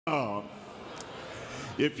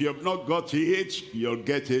If you've not got it, you'll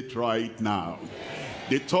get it right now.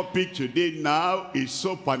 The topic today now is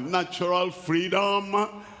supernatural freedom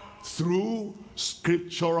through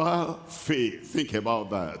scriptural faith. Think about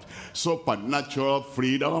that. Supernatural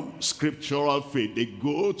freedom, scriptural faith, they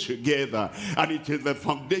go together. And it is the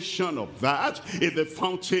foundation of that, it's the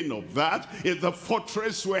fountain of that, it's the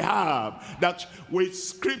fortress we have. That with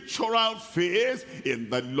scriptural faith in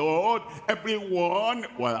the Lord, everyone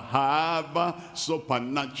will have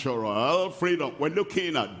supernatural freedom. We're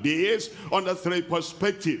looking at this under three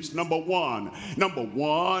perspectives. Number one,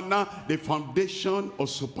 the foundation of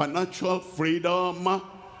supernatural freedom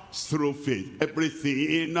through faith.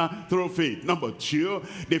 Everything through faith. Number two,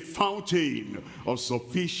 the fountain of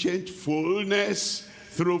sufficient fullness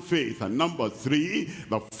through faith. And number three,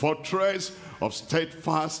 the fortress of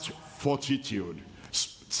steadfast fortitude.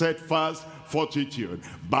 Steadfast fortitude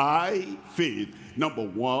by faith. Number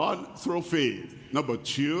one, through faith. Number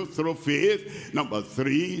two, through faith. Number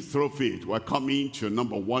three, through faith. We're coming to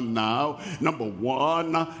number one now. Number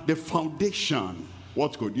one, the foundation.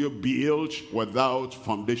 What could you build without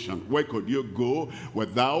foundation? Where could you go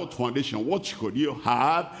without foundation? What could you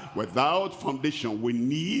have without foundation? We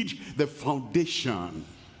need the foundation.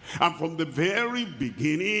 And from the very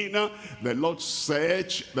beginning, the Lord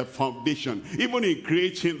set the foundation. Even in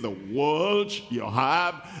creating the world, you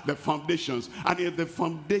have the foundations. And if the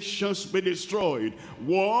foundations be destroyed,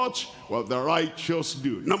 what will the righteous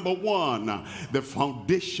do? Number one, the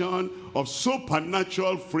foundation of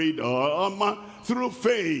supernatural freedom through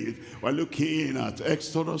faith. We're looking at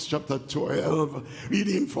Exodus chapter 12,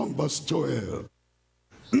 reading from verse 12.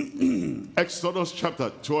 Exodus chapter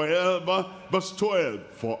 12, verse 12.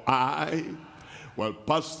 For I will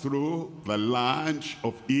pass through the land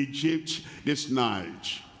of Egypt this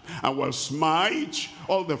night, and will smite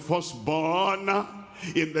all the firstborn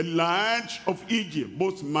in the land of Egypt,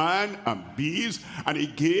 both man and beast, and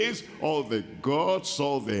against all the gods,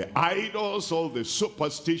 all the idols, all the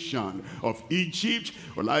superstition of Egypt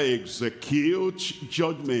will I execute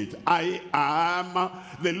judgment. I am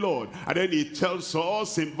the Lord. And then he tells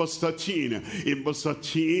us in verse 13,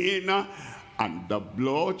 and the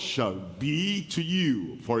blood shall be to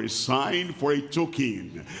you for a sign, for a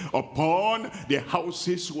token, upon the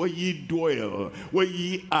houses where ye dwell, where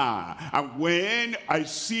ye are. And when I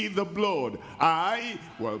see the blood, I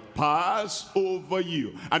will pass over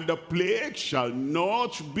you, and the plague shall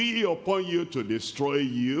not be upon you to destroy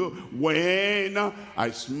you when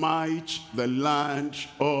I smite the land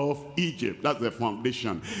of Egypt. That's the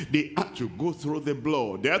foundation. They had to go through the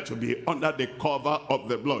blood. They had to be under the cover of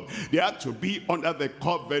the blood. They had to be under the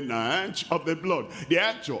covenant of the blood. They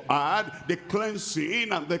had to add the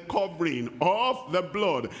cleansing and the covering of the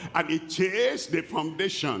blood. And it is the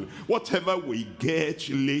foundation. Whatever we get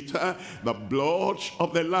later, the blood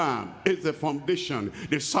of the Lamb is the foundation.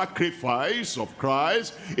 The sacrifice of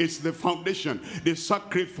Christ is the foundation. The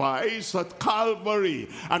sacrifice at Calvary,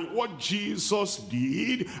 and what Jesus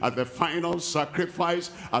did as the final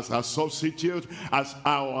sacrifice, as our substitute, as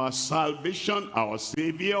our salvation, our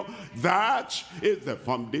Savior, that is the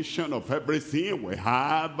foundation of everything we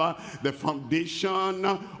have. The foundation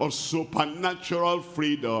of supernatural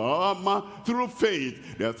freedom through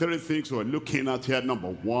faith. There are three things we're looking at here. Number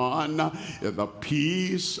one is the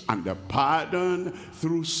peace and the pardon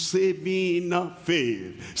through saving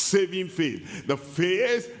faith. Saving faith. The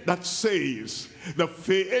faith that saves. The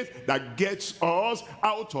faith that gets us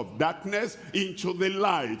out of darkness into the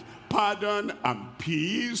light. Pardon and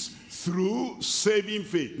peace through saving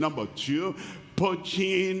faith. Number two,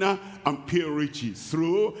 purging and purity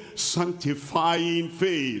through sanctifying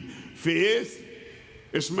faith. Faith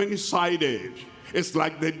is many-sided. It's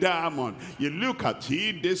like the diamond. You look at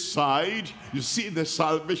it this side, you see the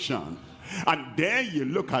salvation. And then you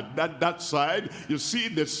look at that side, you see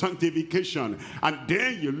the sanctification. And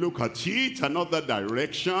then you look at it another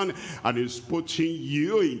direction, and it's putting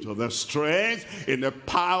you into the strength, in the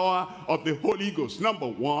power of the Holy Ghost. Number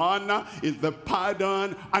one is the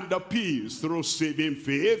pardon and the peace through saving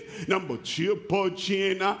faith. Number two,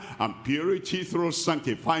 purging and purity through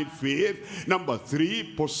sanctifying faith. Number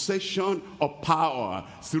three, possession of power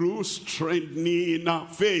through strengthening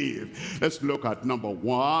faith. Let's look at number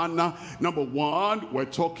one. Number one, we're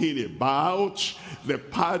talking about the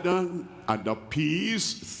pardon and the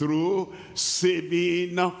peace through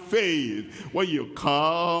saving faith. When you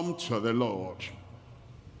come to the Lord,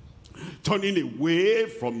 turning away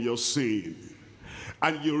from your sin,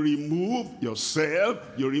 and you remove yourself,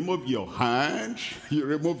 you remove your hand, you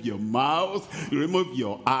remove your mouth, you remove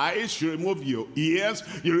your eyes, you remove your ears,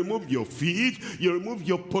 you remove your feet, you remove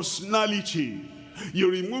your personality.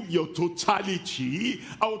 You remove your totality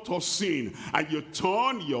out of sin, and you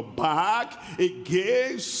turn your back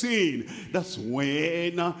against sin. That's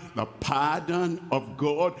when the pardon of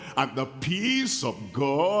God and the peace of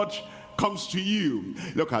God comes to you.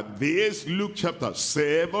 Look at this, Luke chapter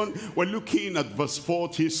 7. We're looking at verse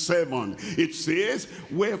 47. It says,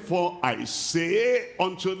 wherefore I say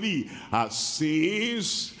unto thee, her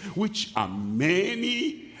sins, which are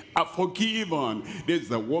many, are forgiven. This is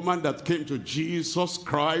the woman that came to Jesus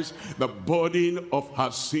Christ. The burden of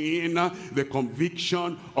her sin, the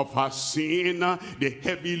conviction of her sin, the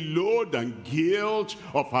heavy load and guilt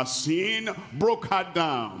of her sin broke her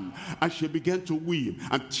down, and she began to weep,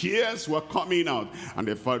 and tears were coming out. And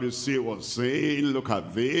the Pharisee was saying, look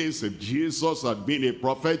at this, if Jesus had been a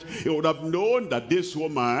prophet, he would have known that this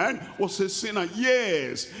woman was a sinner.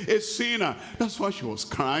 Yes, a sinner. That's why she was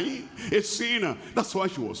crying. A sinner. That's why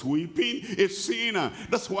she was weeping. A sinner.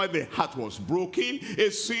 That's why the heart was broken. A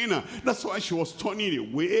sinner. That's why she was turning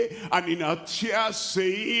away, and in her tears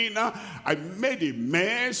saying, I made a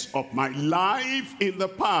mess of my life in the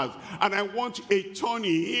past, and I want a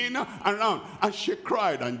turning around. And she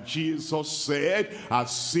cried, and Jesus said, her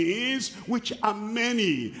sins, which are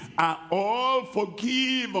many, are all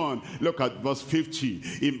forgiven. Look at verse 50.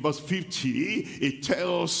 In verse 50, it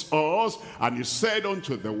tells us, and he said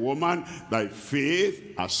unto the woman, thy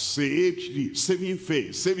faith has saved thee. Saving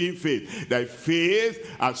faith. Thy faith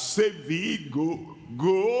has saved thee.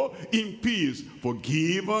 Go in peace.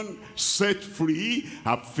 Forgiven, set free.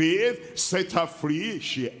 Her faith set her free.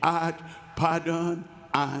 She had pardon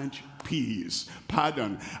and peace.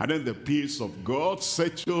 Pardon, and then the peace of God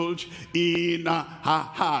settled in her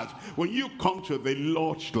heart. When you come to the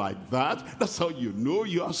Lord like that, that's how you know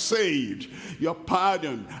you are saved. You're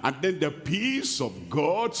pardoned, and then the peace of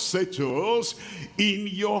God settles in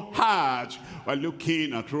your heart. We're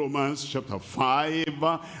looking at Romans chapter 5.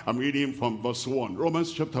 I'm reading from verse 1.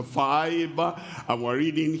 Romans chapter 5, and we're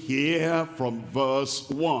reading here from verse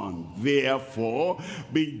 1. Therefore,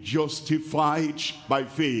 being justified by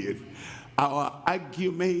faith. Our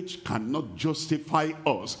argument cannot justify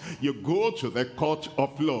us. You go to the court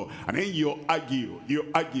of law, and then you argue,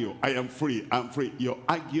 I am free, I'm free. Your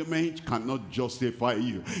argument cannot justify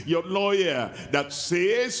you. Your lawyer that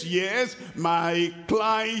says, yes, my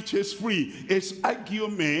client is free, his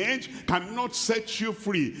argument cannot set you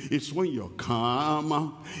free. It's when you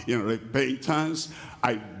come in repentance.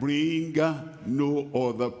 I bring no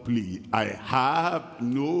other plea. I have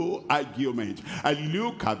no argument. I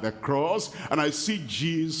look at the cross and I see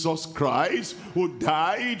Jesus Christ who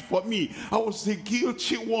died for me. I was the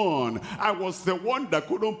guilty one. I was the one that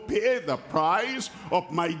couldn't pay the price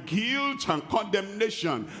of my guilt and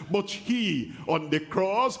condemnation. But he on the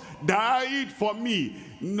cross died for me.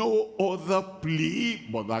 No other plea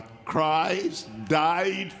but that Christ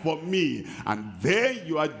died for me. And then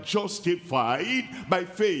you are justified by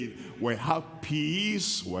faith. We have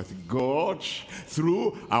peace with God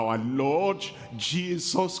through our Lord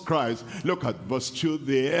Jesus Christ. Look at verse 2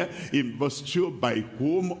 there. In verse 2, by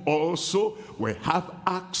whom also we have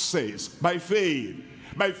access by faith.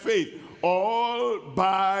 By faith. All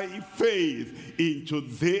by faith into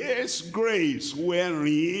this grace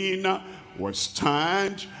wherein we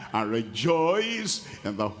stand and rejoice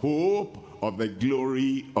in the hope of the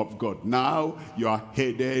glory of God. Now you are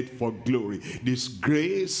headed for glory.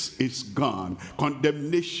 Disgrace is gone.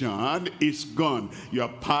 Condemnation is gone. You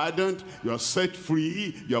are pardoned. You are set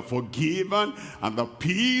free. You are forgiven. And the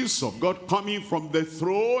peace of God coming from the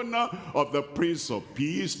throne of the Prince of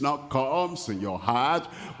Peace now comes in your heart.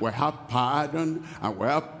 We have pardon and we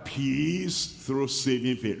have peace through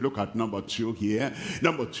saving faith. Look at number 2 here.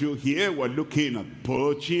 Number 2 here, we're looking at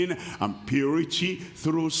purging and purity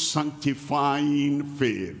through sanctifying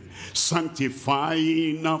faith.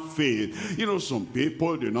 Sanctifying faith. You know, some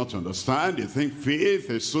people do not understand. They think faith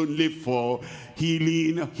is only for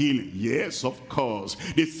healing. Yes, of course.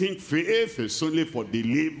 They think faith is only for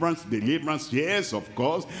deliverance. Yes, of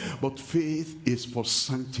course. But faith is for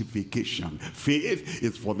sanctification. Faith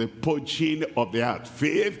is for the purging of the heart.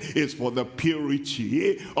 Faith is for the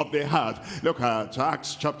purity of the heart. Look at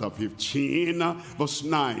Acts chapter 15 verse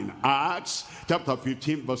 9. Acts chapter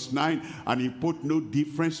 15 verse 9. And he put no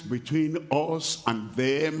difference between us and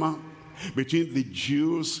them, between the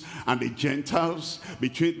Jews and the Gentiles,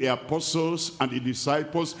 between the apostles and the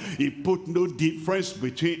disciples. He put no difference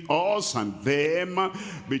between us and them,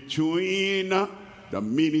 between the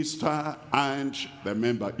minister and the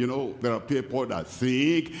member. You know, there are people that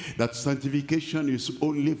think that sanctification is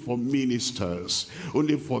only for ministers,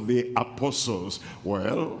 only for the apostles.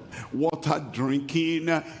 Well, what water drinking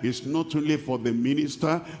is not only for the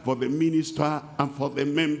minister and for the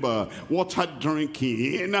member. Water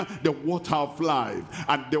drinking, the water of life,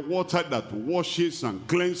 and the water that washes and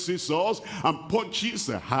cleanses us and purges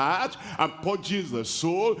the heart and purges the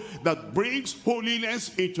soul, that brings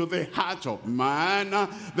holiness into the heart of man.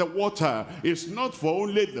 The water is not for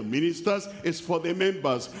only the ministers, it's for the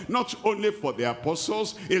members. Not only for the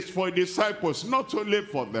apostles, it's for disciples. Not only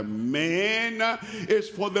for the men, it's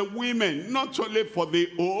for the women. Not only for the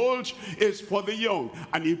old, it's for the young.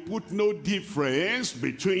 And he put no difference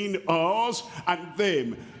between us and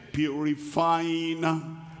them, purifying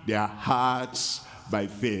their hearts by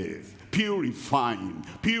faith. Purifying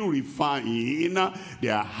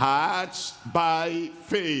their hearts by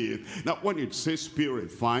faith. Now when it says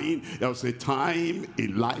purifying, there was a time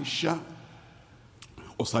Elisha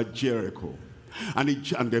was at Jericho, and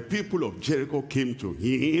the people of Jericho came to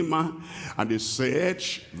him, and they said,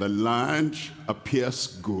 the land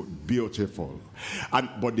appears good, beautiful,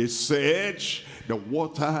 but they said the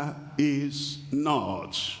water is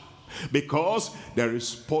not, because there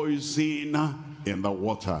is poison in the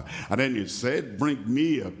water. And then he said, bring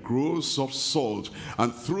me a cruse of salt,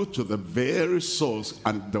 and threw to the very source,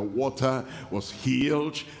 and the water was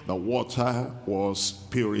healed, the water was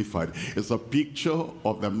purified. It's a picture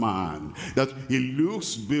of the man, that he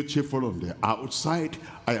looks beautiful on the outside.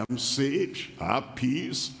 I am saved, I have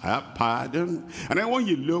peace, I have pardon. And then when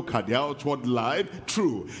you look at the outward life,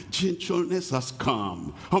 true, gentleness has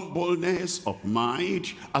come, humbleness of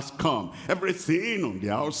mind has come. Everything on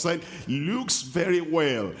the outside looks very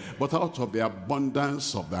well, but out of the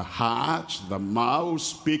abundance of the heart, the mouth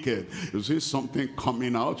speaketh. You see something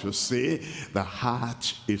coming out, you say, the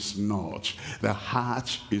heart is not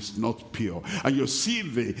pure. And you see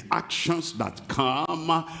the actions that come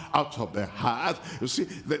out of the heart. You see,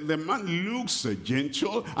 the man looks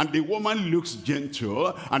gentle, and the woman looks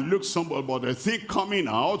gentle and looks humble, but the thing coming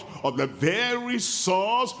out of the very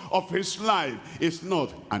source of his life is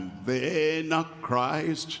not. And then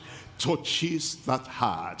Christ touches that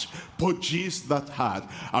heart, purges that heart,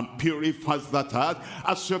 and purifies that heart.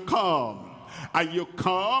 As you come, and you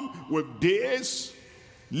come with this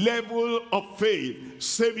level of faith,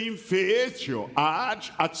 saving faith you add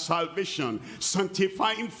at salvation,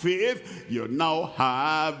 sanctifying faith you now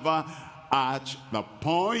have at the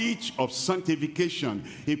point of sanctification.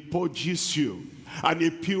 He purges you and he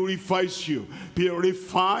purifies you,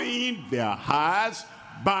 purifying their hearts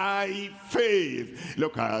by faith.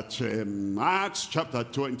 Look at Acts chapter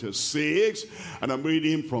 26, and I'm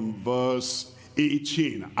reading from verse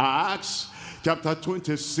 18. Acts chapter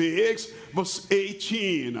 26, verse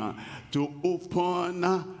 18, to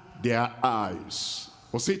open their eyes.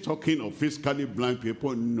 Was he talking of physically blind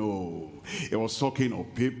people? No. He was talking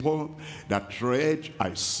of people that read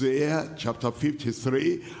Isaiah chapter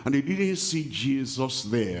 53 and they didn't see Jesus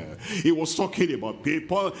there. He was talking about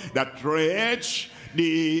people that read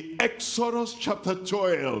the Exodus chapter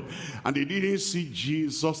 12 and they didn't see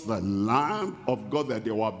Jesus, the Lamb of God, that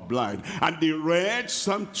they were blind. And they read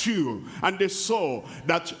Psalm 2 and they saw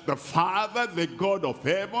that the Father, the God of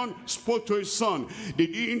heaven, spoke to his Son. They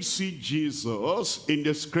didn't see Jesus in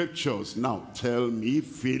the scriptures. Now tell me,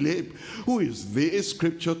 Philip, who is this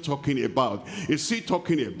scripture talking about? Is he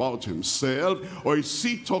talking about himself, or is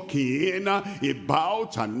he talking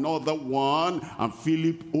about another one? And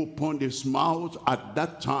Philip opened his mouth at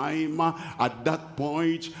that time, at that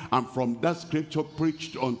point, and from that scripture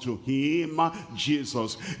preached unto him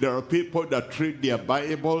Jesus. There are people that read their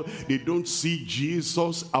Bible, they don't see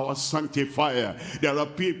Jesus, our sanctifier. There are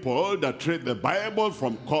people that read the Bible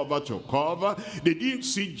from cover to cover, they didn't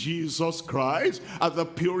see Jesus Christ as the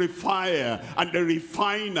purifier and the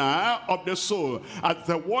refiner of the soul, as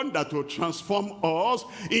the one that will transform us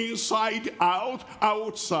inside out,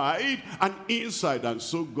 outside and inside. And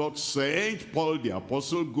so God sent Paul the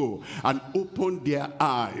apostle, go and open their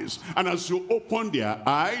eyes. And as you open their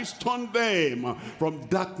eyes, turn them from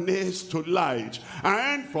darkness to light,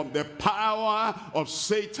 and from the power of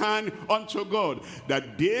Satan unto God,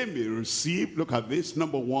 that they may receive, look at this,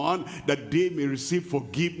 number one, that they may receive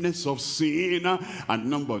forgiveness of sin, and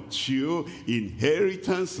number two,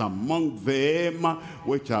 inheritance among them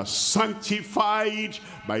which are sanctified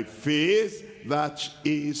by faith that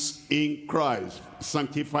is in Christ.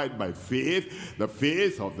 Sanctified by faith, the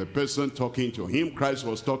faith of the person talking to him. Christ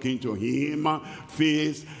was talking to him.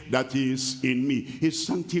 Faith that is in me. He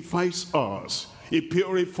sanctifies us. It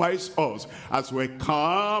purifies us. As we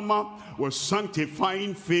come with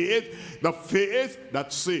sanctifying faith, the faith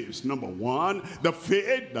that saves, number one, the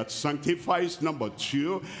faith that sanctifies, number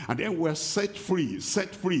two, and then we're set free.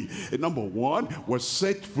 Number one, we're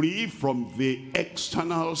set free from the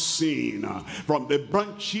external sin, from the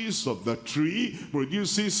branches of the tree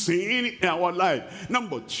produces sin in our life.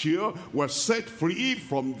 Number two, we're set free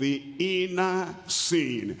from the inner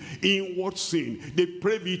sin, inward sin,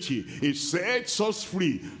 depravity. It sets us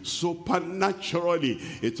free supernaturally.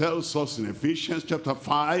 It tells us in Ephesians chapter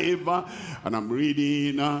 5, and I'm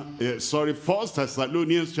reading, 1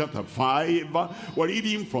 Thessalonians chapter 5, we're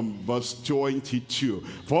reading from verse 22.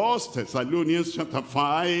 1 Thessalonians chapter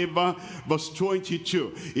 5, verse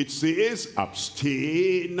 22. It says,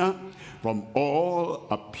 abstain from all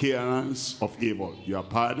appearance of evil. You are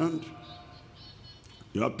pardoned.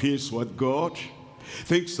 You are peace with God.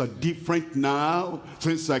 Things are different now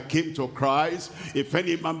since I came to Christ. If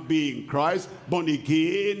any man be in Christ, born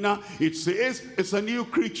again, it says it's a new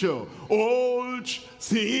creature. Old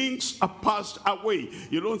things are passed away.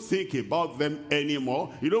 You don't think about them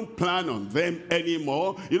anymore. You don't plan on them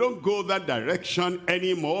anymore. You don't go that direction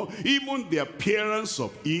anymore. Even the appearance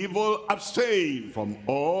of evil, abstain from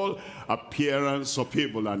all appearance of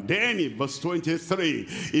evil. And then in verse 23,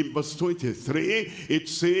 it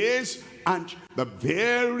says, and the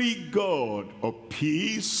very God of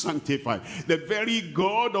peace sanctify. The very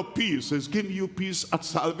God of peace is giving you peace at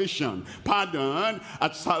salvation, pardon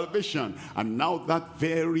at salvation. And now that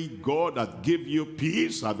very God that gave you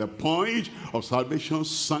peace at the point of salvation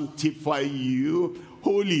sanctify you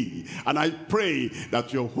holy. And I pray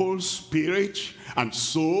that your whole spirit and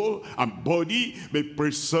soul and body be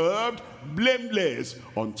preserved blameless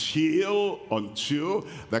until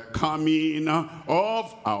the coming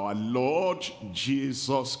of our Lord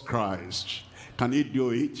Jesus Christ. Can he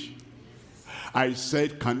do it? I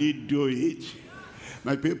said, can he do it?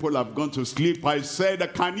 My people have gone to sleep. I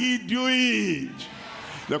said, can he do it?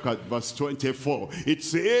 Look at verse 24. It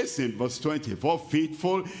says in verse 24,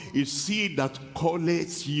 faithful is he that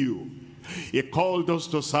calleth you. He called us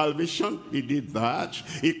to salvation. He did that.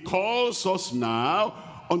 He calls us now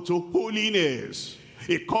unto holiness.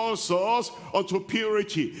 He calls us unto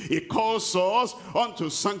purity. He calls us unto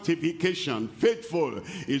sanctification. Faithful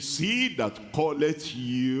is he that calleth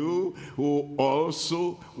you, who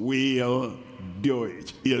also will do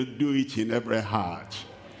it. He'll do it in every heart.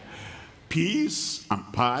 Peace and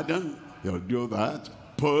pardon, he'll do that.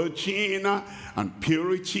 Purging and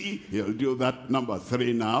purity, he'll do that. Number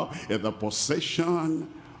 3 now is the possession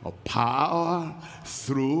of power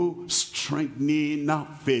through strengthening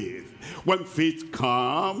faith. When faith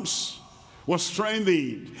comes, we're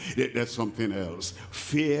strengthened. There's something else.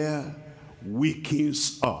 Fear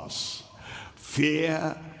weakens us.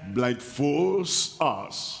 Fear blindfolds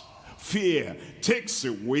us. Fear takes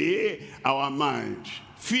away our mind.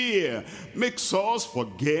 Fear makes us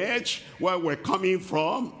forget where we're coming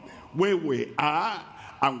from, where we are,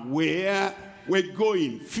 and where we're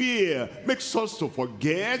going. Fear makes us to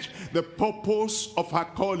forget the purpose of our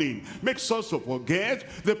calling, makes us to forget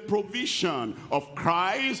the provision of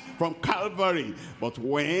Christ from Calvary. But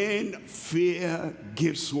when fear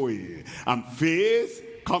gives way and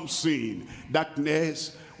faith comes in,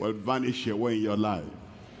 darkness will vanish away in your life.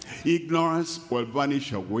 Ignorance will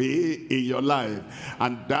vanish away in your life.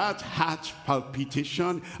 And that heart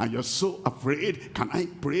palpitation, and you're so afraid, can I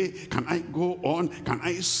pray? Can I go on? Can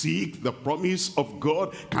I seek the promise of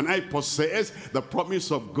God? Can I possess the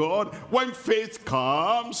promise of God? When faith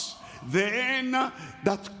comes, then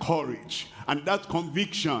that courage and that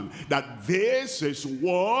conviction that this is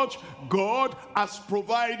what God has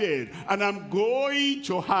provided and I'm going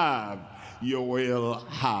to have, you will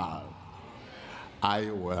have.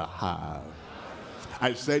 I will have.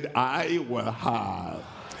 I said, I will have.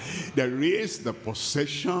 There is the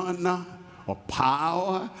possession of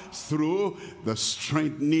power through the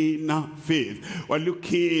strengthening faith. We're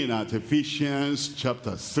looking at Ephesians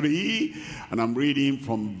chapter 3, and I'm reading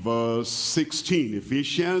from verse 16.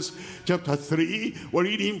 Ephesians chapter 3, we're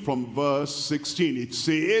reading from verse 16. It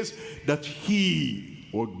says that he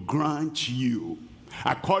will grant you,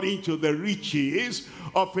 according to the riches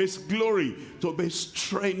of his glory, to be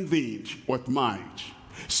strengthened with might.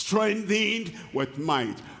 Strengthened with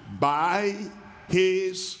might by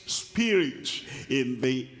his spirit in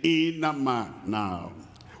the inner man. Now,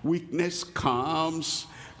 weakness comes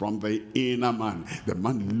from the inner man. The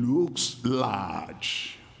man looks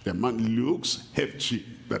large. The man looks hefty.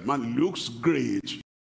 The man looks great.